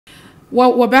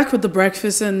Well, we're back with the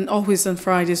breakfast, and always on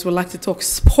Fridays we like to talk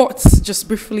sports just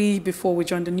briefly before we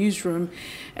join the newsroom.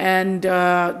 And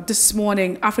this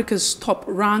morning, Africa's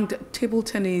top-ranked table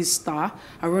tennis star,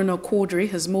 Haruna Quadri,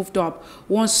 has moved up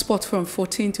one spot from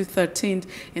 14th to 13th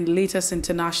in the latest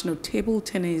International Table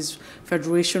Tennis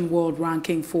Federation World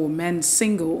Ranking for men's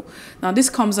single. Now, this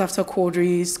comes after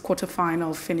Quadri's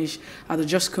quarterfinal finish at the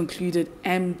just concluded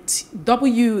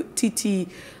WTT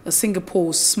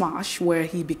Singapore Smash, where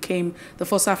he became the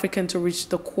first African to reach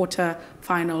the quarter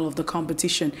final of the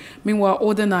competition. Meanwhile,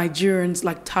 other Nigerians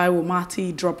like Taiwo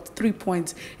Mati dropped 3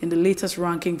 points in the latest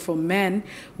ranking for men,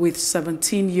 with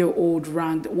 17-year-old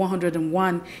ranked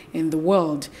 101 in the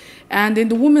world. And in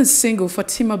the women's single,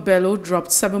 Fatima Bello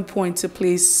dropped 7 points to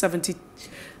place 72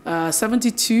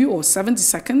 or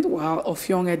 72nd, while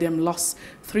Offiong Edem lost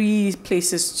 3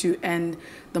 places to end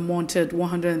the month at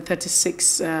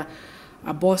 136.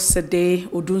 Abosede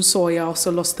Odunsoya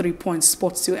also lost 3 points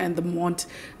spots to end the month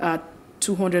at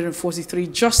 243,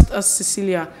 just as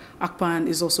Cecilia Akpan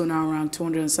is also now around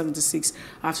 276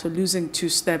 after losing 2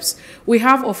 steps. We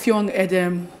have Offiong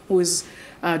Edem, who is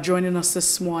joining us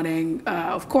this morning.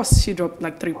 Of course, she dropped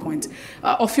like 3 points.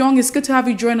 Offiong, it's good to have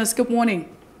you join us. Good morning.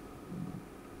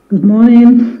 Good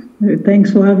morning.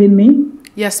 Thanks for having me.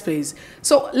 Yes, please.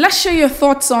 So let's share your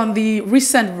thoughts on the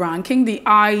recent ranking, the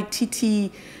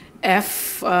IITF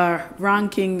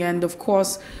ranking, and of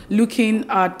course, looking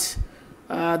at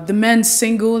the men's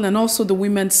single and also the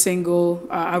women's single.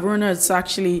 Haruna has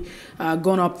actually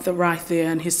gone up right there,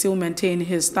 and he's still maintaining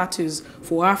his status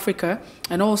for Africa.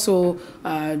 And also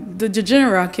the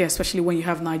general ranking, especially when you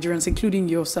have Nigerians, including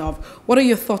yourself. What are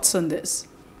your thoughts on this?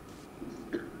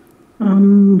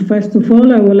 First of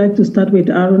all, I would like to start with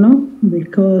Haruna,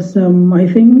 because I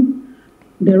think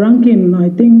the ranking,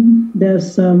 I think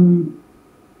there's a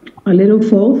little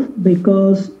fall,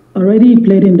 because already he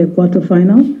played in the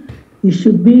quarterfinal. He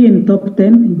should be in top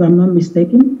 10, if I'm not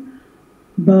mistaken.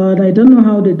 But I don't know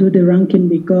how they do the ranking,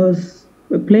 because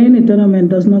playing a tournament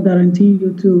does not guarantee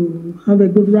you to have a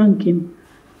good ranking.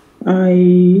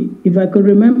 If I could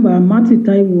remember, Mati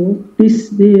Taiwo,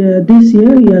 this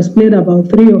year he has played about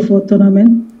 3 or 4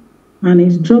 tournaments and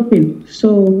he's dropping.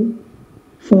 So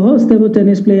for us table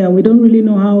tennis player, we don't really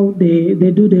know how they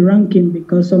do the ranking,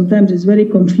 because sometimes it's very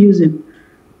confusing.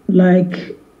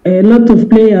 Like a lot of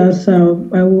players, I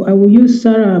will use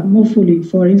Sarah Mofuli,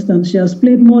 for instance. She has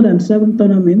played more than 7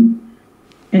 tournaments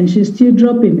and she's still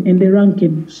dropping in the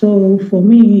ranking. So for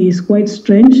me, it's quite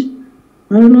strange.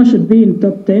 Haruna should be in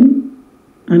top 10,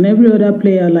 and every other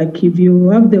player, like if you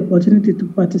have the opportunity to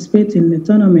participate in the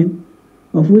tournament,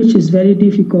 of which is very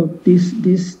difficult these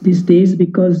days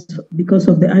because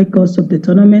of the high cost of the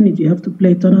tournament. If you have to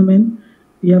play a tournament,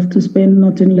 you have to spend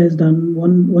nothing less than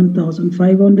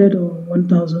 1,500 or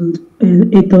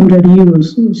 1,800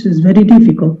 euros, which is very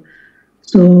difficult.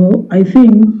 So I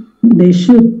think they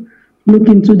should look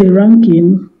into the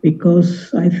ranking,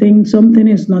 because I think something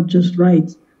is not just right.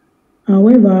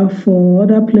 However, for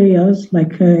other players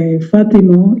like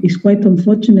Fatima, it's quite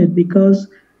unfortunate, because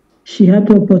she had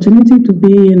the opportunity to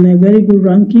be in a very good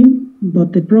ranking,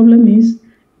 but the problem is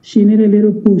she needed a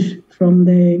little push from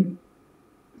the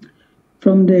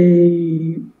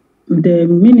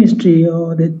ministry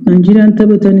or the Nigerian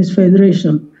Table Tennis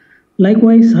Federation.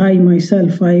 Likewise,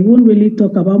 myself, I won't really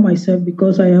talk about myself,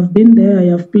 because I have been there, I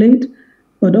have played,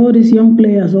 but all these young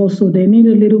players also, they need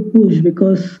a little push,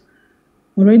 because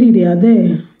already they are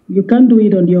there. You can't do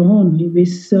it on your own. If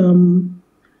it's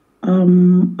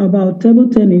about table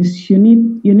tennis, you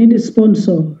need a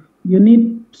sponsor. You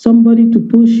need somebody to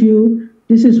push you.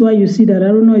 This is why you see that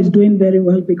Haruna is doing very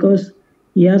well, because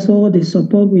he has all the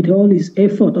support with all his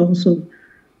effort also.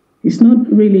 It's not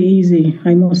really easy,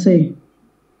 I must say.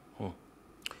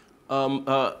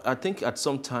 I think at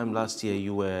some time last year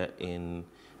you were in,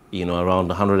 around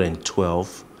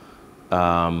 112.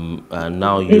 And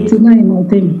now you 89, I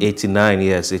think. 89,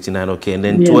 yes, 89. Okay, and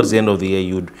then towards the end of the year,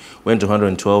 you went to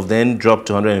 112, then dropped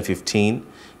to 115.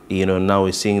 Now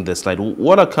we're seeing the slide.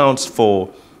 What accounts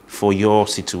for your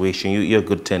situation? You're a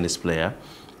good tennis player.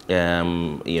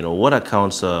 What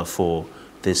accounts for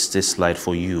this slide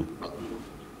for you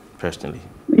personally?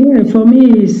 Yeah, for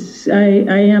me,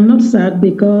 I am not sad,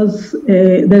 because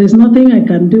there is nothing I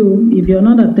can do. If you're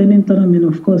not attending tournament,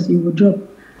 of course, you will drop.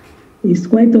 It's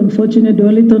quite unfortunate. The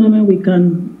only tournament we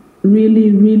can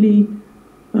really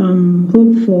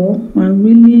hope for and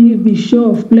really be sure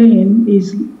of playing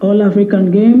is All African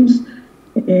Games,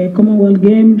 Commonwealth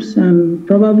Games, and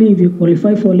probably if you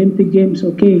qualify for Olympic Games,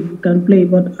 okay, you can play.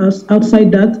 But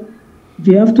outside that, if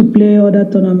you have to play other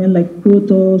tournaments like Pro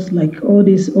Tours, like all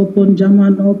this Open,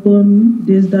 German Open,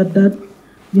 this, that,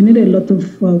 you need a lot of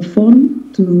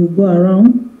fund to go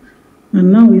around.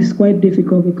 And now it's quite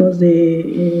difficult because the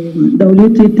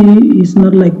WTT is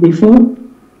not like before.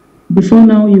 Before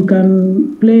now, you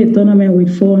can play a tournament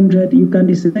with 400. You can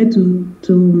decide to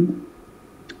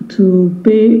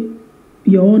pay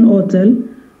your own hotel.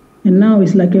 And now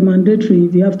it's like a mandatory.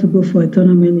 If you have to go for a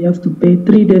tournament, you have to pay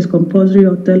 3 days compulsory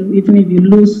hotel. Even if you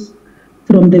lose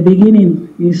from the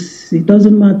beginning, it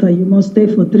doesn't matter. You must stay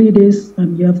for 3 days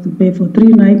and you have to pay for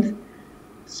 3 nights.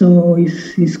 So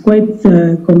it's quite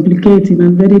complicated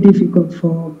and very difficult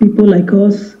for people like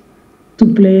us to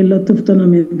play a lot of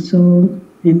tournaments. So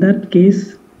in that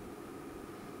case,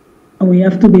 we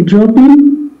have to be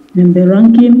dropping in the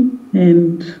ranking,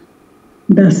 and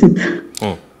that's it.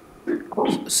 Mm.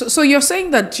 So you're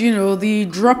saying that, you know, the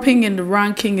dropping in the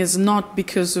ranking is not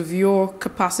because of your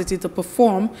capacity to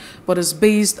perform, but is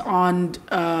based on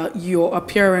your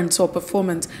appearance or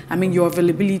performance. I mean, your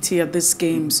availability at these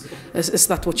games. Is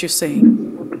that what you're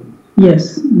saying?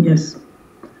 Yes.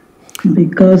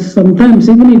 Because sometimes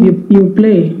even if you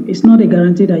play, it's not a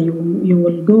guarantee that you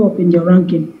will go up in your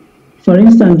ranking. For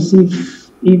instance,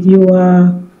 if you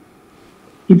are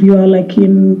like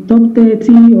in top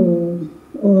 30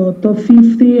 or top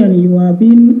 50 and you are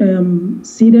being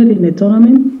seeded in a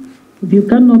tournament, if you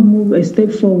cannot move a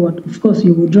step forward, of course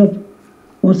you will drop.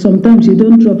 Or sometimes you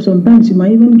don't drop, sometimes you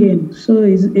might even gain. So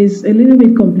it's a little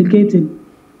bit complicated.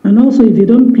 And also if you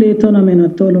don't play a tournament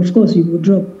at all, of course you will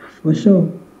drop for sure.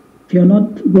 If you're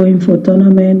not going for a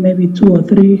tournament, maybe 2 or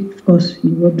 3, of course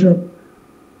you will drop.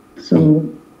 So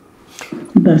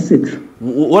that's it.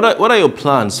 What are your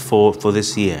plans for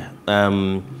this year?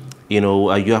 You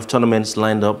know, you have tournaments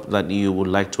lined up that you would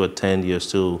like to attend. You're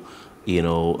still, you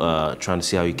know, trying to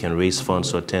see how you can raise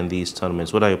funds to attend these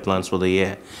tournaments. What are your plans for the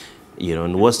year? You know,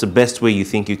 and what's the best way you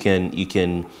think you can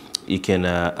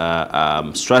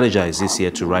strategize this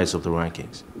year to rise up the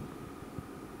rankings?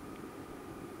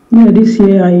 Yeah, this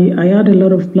year I had a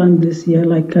lot of plans this year.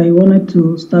 Like I wanted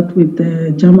to start with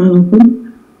the German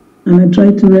Open, and I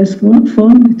tried to raise fund.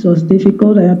 It was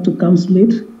difficult. I had to cancel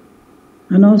it.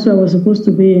 And also I was supposed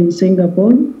to be in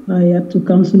Singapore. I had to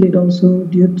cancel it also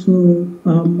due to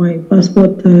my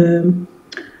passport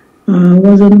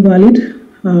wasn't valid,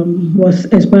 was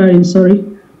expiring, sorry.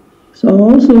 So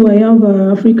also I have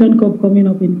an African Cup coming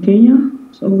up in Kenya.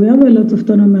 So we have a lot of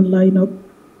tournament lined up.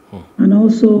 And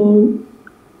also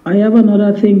I have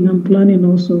another thing I'm planning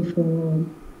also for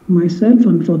myself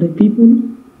and for the people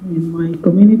in my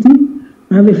community.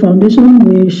 I have a foundation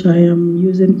which I am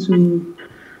using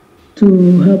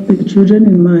to help the children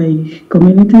in my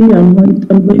community. I'm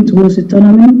going to host a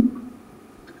tournament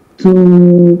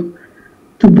to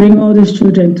bring all these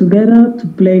children together to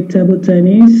play table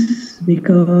tennis,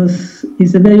 because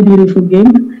it's a very beautiful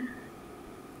game.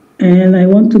 And I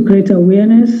want to create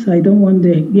awareness. I don't want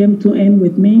the game to end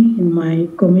with me in my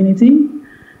community.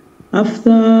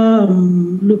 After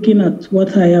looking at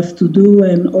what I have to do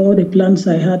and all the plans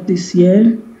I had this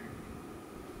year,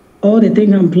 all the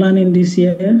things I'm planning this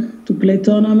year to play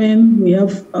tournament, we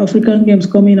have African games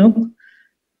coming up.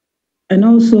 And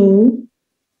also,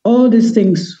 all these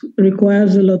things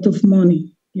requires a lot of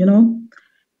money, you know.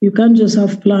 You can't just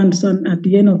have plans and at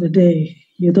the end of the day,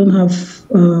 you don't have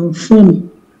fun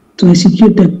to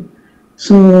execute them.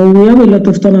 So we have a lot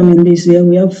of tournaments this year.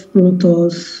 We have Pro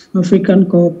Tours, African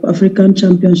Cup, African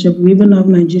Championship. We even have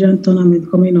Nigerian tournament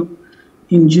coming up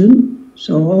in June.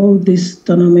 So all this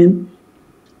tournament,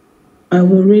 I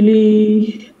will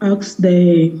really ask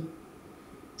the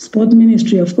sport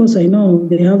ministry. Of course, I know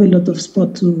they have a lot of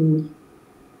sport to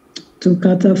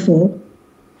cater for.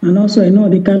 And also I know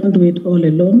they can't do it all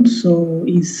alone. So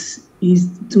it's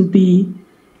to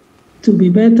be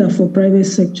better for private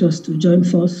sectors to join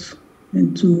force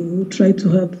and to try to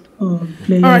help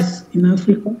players in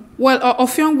Africa. Well,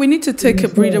 Offiong, we need to take a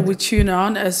breather with you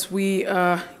now, as we,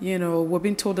 you know, we're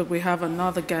being told that we have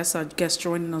another guest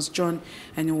joining us, John,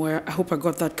 and I hope I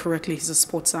got that correctly. He's a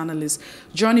sports analyst.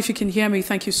 John, if you can hear me,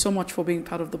 thank you so much for being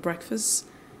part of the breakfast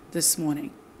this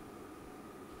morning.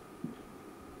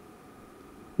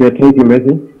 Yeah, thank you,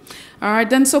 Messi. All right,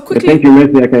 then, so quickly. Yeah, thank you,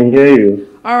 Messi. I can hear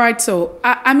you. All right, so,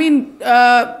 I mean,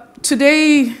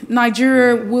 today,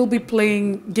 Nigeria will be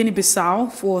playing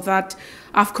Guinea-Bissau for that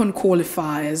AFCON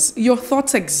qualifiers. Your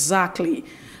thoughts exactly?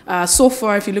 So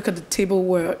far, if you look at the table,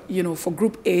 where, you know, for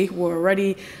Group A, we're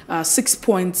already 6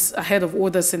 points ahead of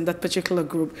others in that particular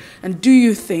group. And do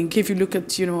you think, if you look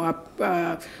at, you know,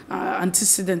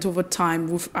 antecedent over time,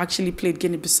 we've actually played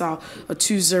Guinea-Bissau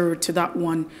 2-0 to that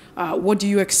one. What do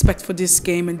you expect for this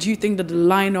game? And do you think that the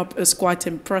lineup is quite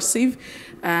impressive?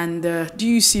 And do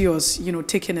you see us, you know,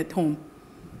 taking it home?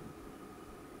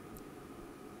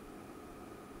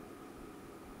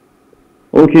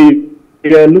 Okay,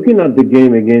 yeah, looking at the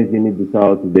game against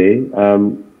Guinea-Bissau today,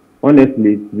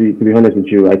 honestly, to be honest with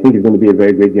you, I think it's going to be a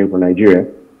very great game for Nigeria.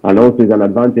 And also, it's an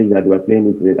advantage that we're playing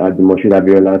it at the Moshood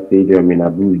Abiola Stadium in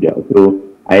Abuja. So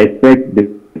I expect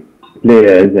the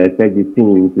players, I expect the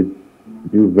team to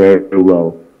do very, very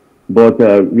well. But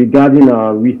regarding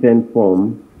our recent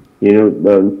form,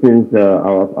 since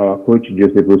our coach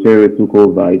Joseph Rosario took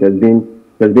over, it has been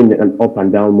an up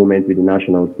and down moment with the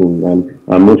national team,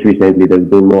 and most recently there's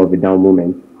been more of a down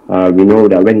moment. We know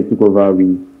that when he took over,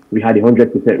 we had a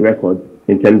 100% record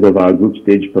in terms of our group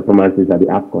stage performances at the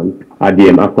AFCON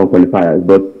qualifiers.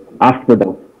 But after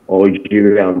that,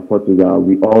 Algeria and Portugal,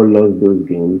 we all lost those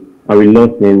games, and we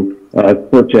lost in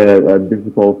such a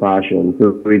difficult fashion.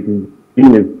 So it's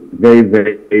been a very,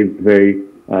 very, very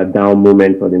down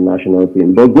moment for the national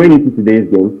team. But going into today's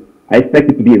game, I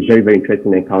expect it to be a very, very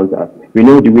interesting encounter. We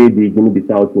know the way the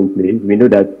Guinea-Bissau team plays. We know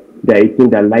that they're a team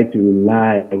that like to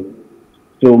rely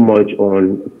so much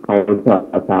on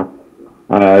counter-attack.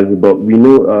 But we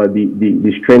know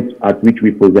the strength at which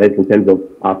we possess in terms of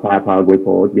our firepower going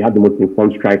forward. We have the most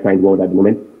informed striker in the world at the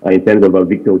moment in terms of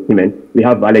Victor Osimhen. We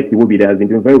have Alex Iwobi that has been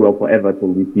doing very well for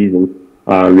Everton this season.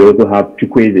 We also have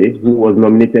Chukwueze, who was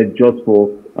nominated just for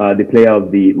the player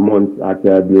of the month at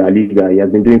the La Liga. He has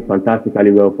been doing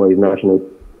fantastically well for his national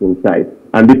team side.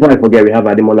 And before I forget, we have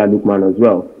Ademola Lookman as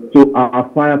well. So our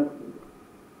firepower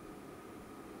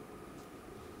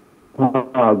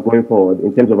going forward,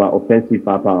 in terms of our offensive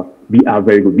firepower, we are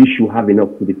very good. We should have enough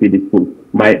to defeat this team.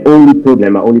 My only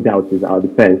problem, my only doubt is our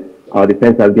defense. Our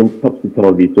defense has been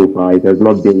topsy-turvy so far. It has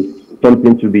not been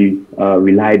something to be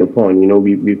relied upon.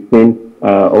 We've seen,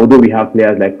 although we have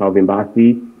players like Calvin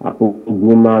Bassey,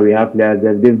 Guma, we have players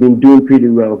that they've been doing pretty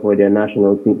well for their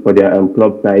national team, for their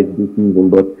club sides this season.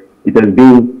 But it has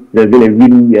been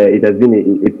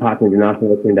a part of the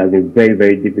national team that has been very,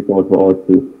 very difficult for us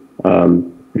to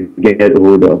get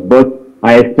hold of. But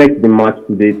I expect the match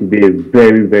today to be a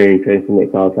very, very interesting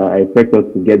encounter. I expect us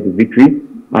to get the victory.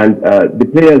 And the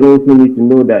players also need to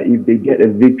know that if they get a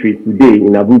victory today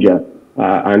in Abuja,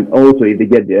 and also if they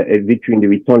get a victory in the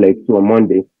return leg on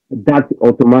Monday, that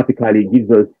automatically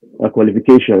gives us a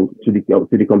qualification to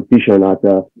the competition at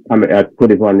Cote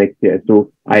d'Ivoire next year. So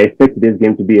I expect this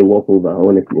game to be a walkover,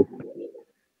 honestly.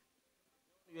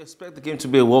 You expect the game to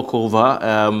be a walkover.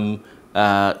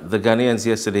 The Ghanaians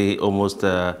yesterday almost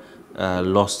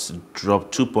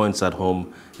dropped 2 points at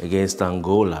home against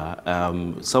Angola.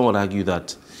 Some would argue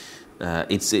that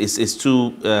it's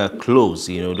too close,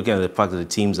 looking at the fact that the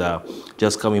teams are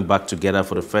just coming back together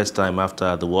for the first time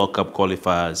after the World Cup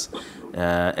qualifiers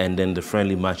and then the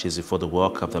friendly matches before the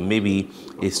World Cup. And maybe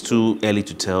it's too early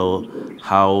to tell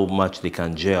how much they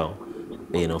can gel,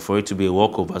 for it to be a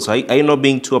walkover. So are you not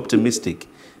being too optimistic?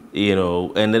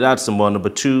 And that's number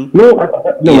two.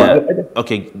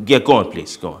 Okay, go on,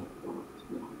 please. Go on.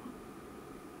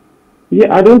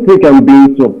 Yeah, I don't think I'm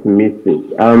being too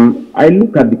optimistic. I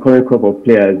look at the current crop of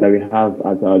players that we have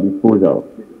at our disposal.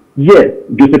 Yes,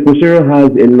 Joseph Rosario has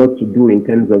a lot to do in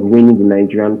terms of winning the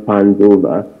Nigerian fans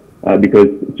over, because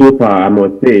so far, I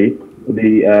must say,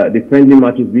 the friendly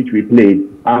matches which we played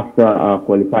after our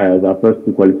qualifiers, our first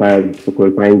two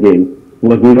qualifying games,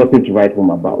 was nothing to write home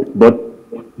about. But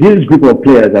this group of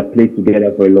players have played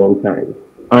together for a long time.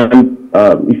 And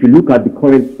if you look at the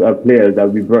current players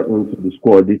that we brought into the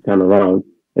squad this time around,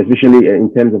 especially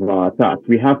in terms of our attack,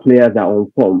 we have players that are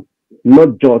on form,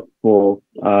 not just for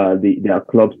their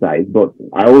club side, but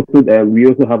we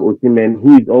also have Osimhen,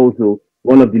 who is also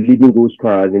one of the leading goal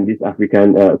scorers in these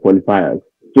African qualifiers.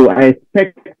 So I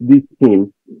expect this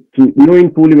team to,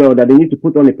 knowing fully well that they need to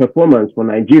put on a performance for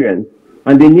Nigerians,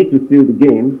 and they need to seal the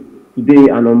game today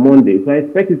and on Monday. So I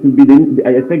expect them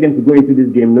to go into this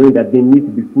game knowing that they need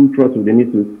to be full throttle. They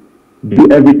need to do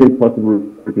everything possible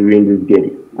to win this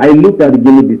game. I looked at the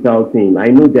Guinea-Bissau team. I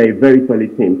know they're a very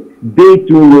solid team. They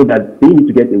too know that they need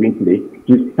to get a win today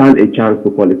to stand a chance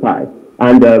to qualify.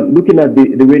 And looking at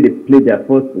the way they played their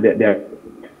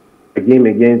game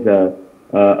against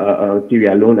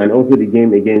Sierra Leone and also the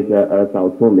game against Sao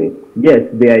Tome, yes,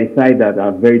 they are a side that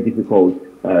are very difficult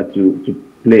to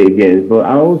play against, but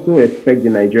I also expect the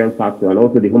Nigerian factor and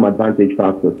also the home advantage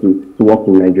factor to work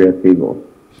in Nigeria's favor.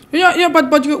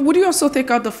 But would you also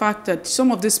take out the fact that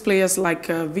some of these players like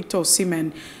Victor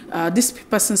Osimhen, these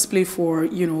persons play for,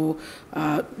 you know,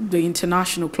 the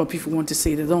international club, if you want to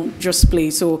say. They don't just play.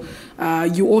 So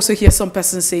you also hear some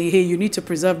persons say, hey, you need to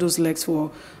preserve those legs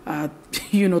for,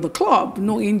 you know, the club,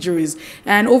 no injuries.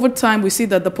 And over time, we see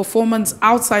that the performance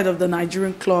outside of the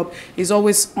Nigerian club is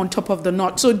always on top of the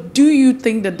knot. So do you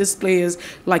think that these players,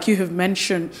 like you have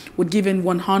mentioned, would give in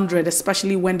 100,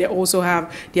 especially when they also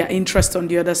have their interest on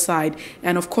the other side?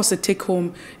 And of course, the take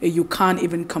home, you can't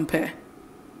even compare.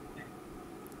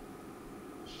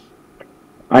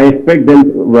 I expect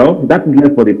them, well, that is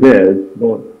left for the players,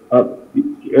 but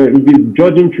if you're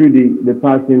judging through the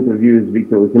past interviews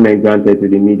Victor Osimhen granted to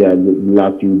the media the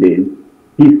last few days,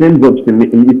 he seems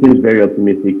very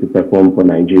optimistic to perform for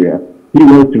Nigeria. He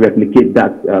wants to replicate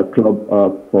that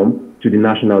club form to the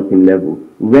national team level.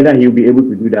 Whether he'll be able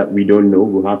to do that, we don't know.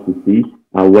 We'll have to see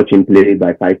and watch him play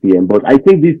by 5 p.m. But I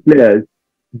think these players,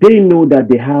 they know that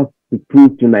they have to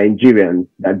prove to Nigerians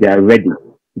that they are ready,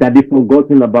 that they've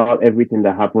forgotten about everything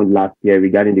that happened last year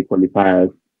regarding the qualifiers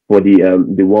for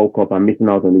the World Cup and missing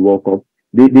out on the World Cup.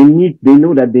 They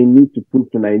know that they need to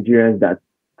prove to Nigerians that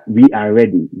we are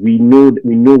ready. We know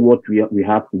what we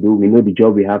have to do. We know the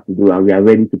job we have to do, and we are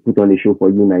ready to put on a show for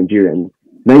you Nigerians.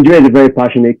 Nigeria is a very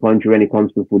passionate country when it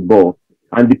comes to football,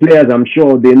 and the players, I'm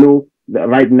sure, they know that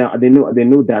right now. They know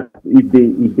that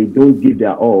if they don't give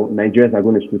their all, Nigerians are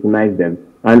going to scrutinize them.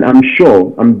 And I'm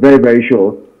very, very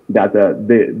sure that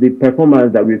the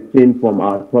performance that we've seen from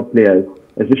our top players,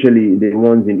 especially the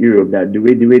ones in Europe, that the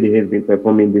way they have been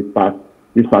performing this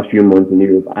past few months in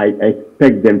Europe, I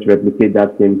expect them to replicate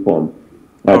that same form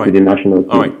to the national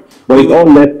team. All right. But it's all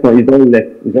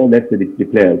left to the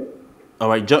players. All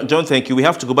right, John, thank you. We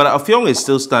have to go, but Offiong is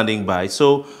still standing by.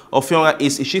 So, Offiong,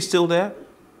 is she still there?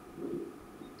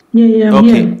 Yeah.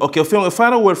 Okay, Offiong, a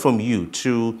final word from you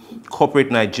to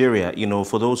corporate Nigeria, you know,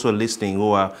 for those who are listening,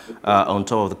 who are on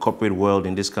top of the corporate world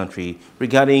in this country,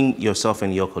 regarding yourself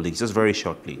and your colleagues. Just very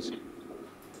short, please.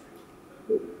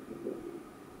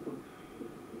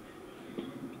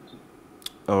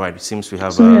 All right, it seems we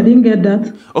have... Sorry, I didn't get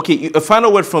that. Okay, a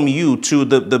final word from you to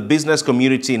the business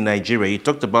community in Nigeria. You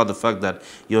talked about the fact that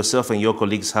yourself and your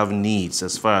colleagues have needs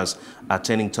as far as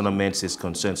attending tournaments is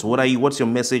concerned. So what's your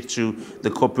message to the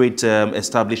corporate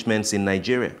establishments in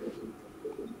Nigeria?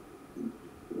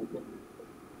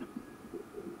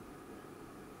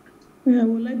 Yeah, I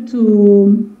would like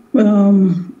to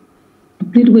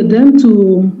plead with them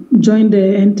to join the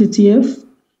IITF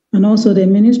and also the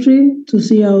ministry to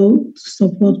see how to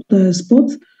support the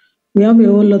sport. We have a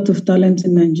whole lot of talent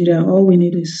in Nigeria. All we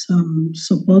need is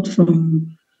support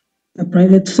from the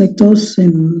private sectors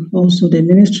and also the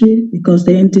ministry, because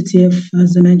the IITF,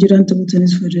 as the Nigerian Table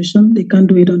Tennis Federation, they can't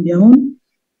do it on their own.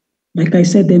 Like I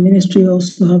said, the ministry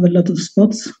also have a lot of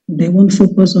sports. They won't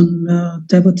focus on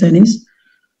table tennis.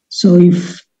 So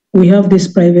if we have these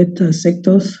private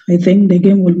sectors, I think the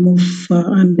game will move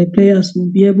and the players will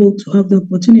be able to have the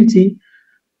opportunity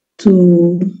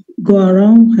to go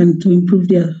around and to improve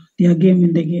their game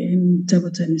in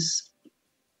table tennis.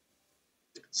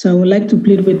 So I would like to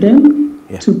plead with them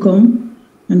to come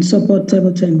and support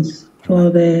table tennis for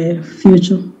the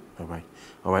future. All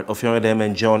right. Offiong Edem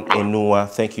and John Enua,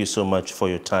 thank you so much for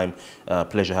your time.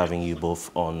 Pleasure having you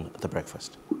both on The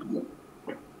Breakfast.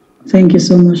 Thank you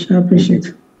so much. I appreciate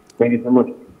it. Thank you so much.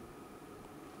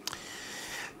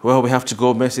 Well, we have to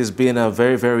go. Messi, it's been a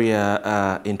very, very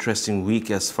interesting week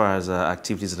as far as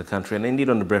activities in the country, and indeed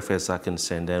on The Breakfast are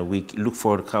concerned. And we look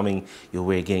forward to coming your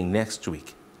way again next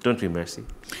week. Don't we, Mercy?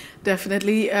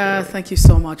 Definitely. Thank you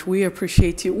so much. We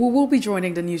appreciate you. We will be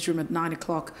joining the newsroom at 9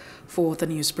 o'clock for the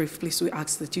news brief. Please, we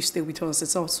ask that you stay with us.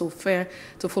 It's also fair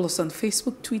to follow us on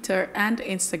Facebook, Twitter, and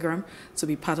Instagram to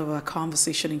be part of our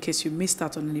conversation in case you missed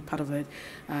out on any part of it.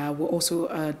 We're also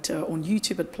on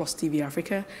YouTube at Plus TV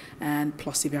Africa and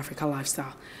Plus TV Africa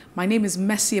Lifestyle. My name is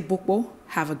Messi Ebukbo.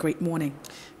 Have a great morning.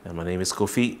 And my name is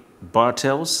Kofi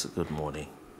Bartels. Good morning.